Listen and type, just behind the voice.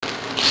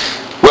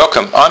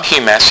Welcome, I'm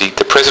Hugh Massey,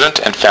 the President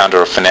and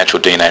Founder of Financial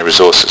DNA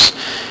Resources.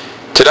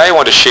 Today I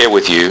want to share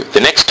with you the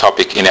next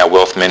topic in our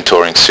Wealth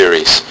Mentoring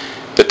series.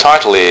 The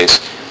title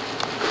is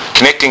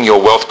Connecting Your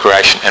Wealth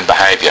Creation and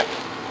Behaviour.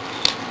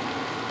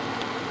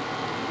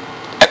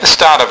 At the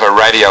start of a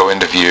radio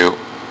interview,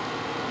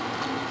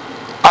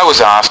 I was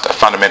asked a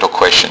fundamental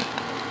question.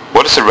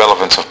 What is the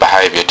relevance of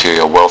behaviour to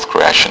your wealth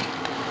creation?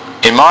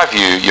 In my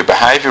view, your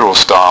behavioural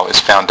style is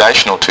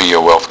foundational to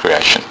your wealth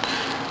creation.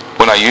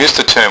 When I use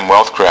the term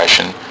wealth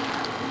creation,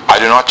 I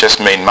do not just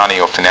mean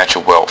money or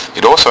financial wealth.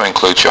 It also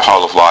includes your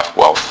whole of life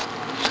wealth.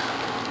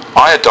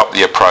 I adopt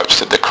the approach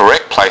that the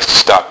correct place to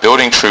start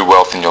building true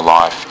wealth in your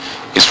life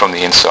is from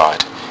the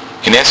inside.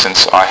 In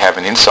essence, I have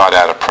an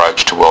inside-out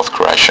approach to wealth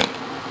creation.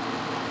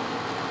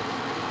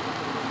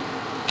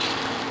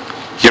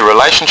 Your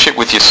relationship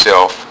with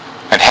yourself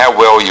and how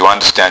well you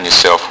understand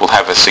yourself will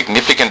have a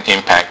significant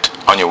impact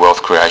on your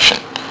wealth creation.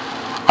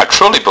 I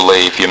truly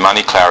believe your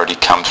money clarity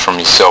comes from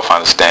your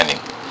self-understanding.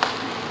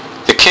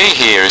 The key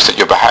here is that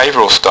your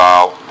behavioural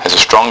style has a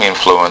strong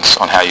influence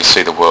on how you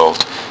see the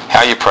world,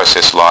 how you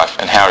process life,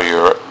 and how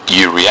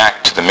you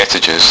react to the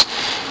messages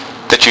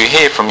that you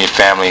hear from your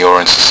family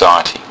or in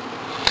society.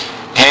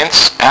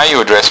 Hence, how you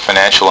address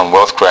financial and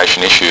wealth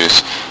creation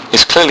issues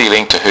is clearly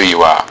linked to who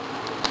you are.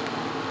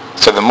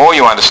 So the more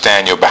you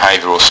understand your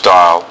behavioural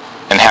style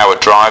and how it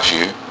drives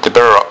you, the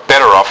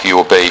better off you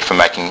will be for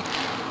making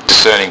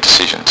discerning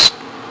decisions.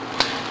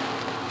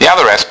 The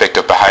other aspect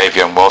of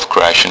behaviour and wealth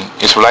creation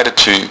is related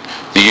to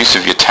the use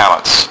of your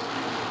talents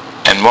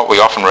and what we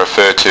often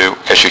refer to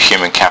as your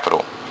human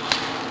capital.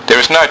 There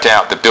is no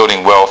doubt that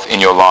building wealth in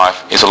your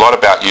life is a lot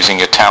about using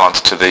your talents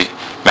to the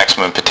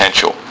maximum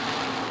potential.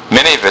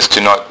 Many of us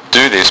do not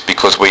do this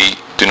because we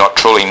do not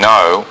truly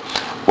know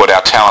what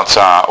our talents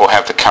are or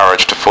have the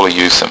courage to fully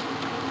use them.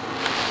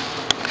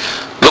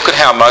 Look at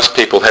how most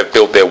people have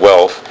built their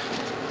wealth,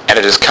 and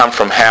it has come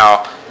from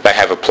how they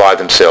have applied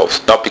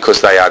themselves, not because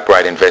they are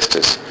great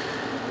investors.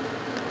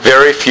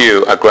 Very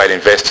few are great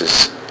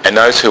investors, and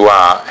those who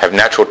are have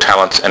natural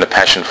talents and a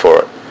passion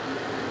for it.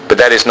 But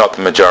that is not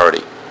the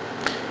majority.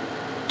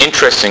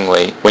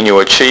 Interestingly, when you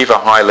achieve a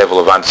high level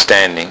of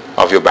understanding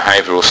of your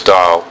behavioural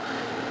style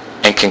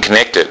and can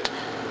connect it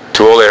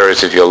to all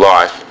areas of your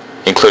life,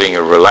 including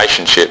your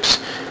relationships,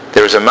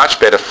 there is a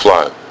much better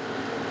flow.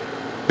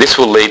 This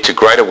will lead to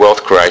greater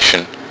wealth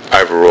creation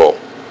overall.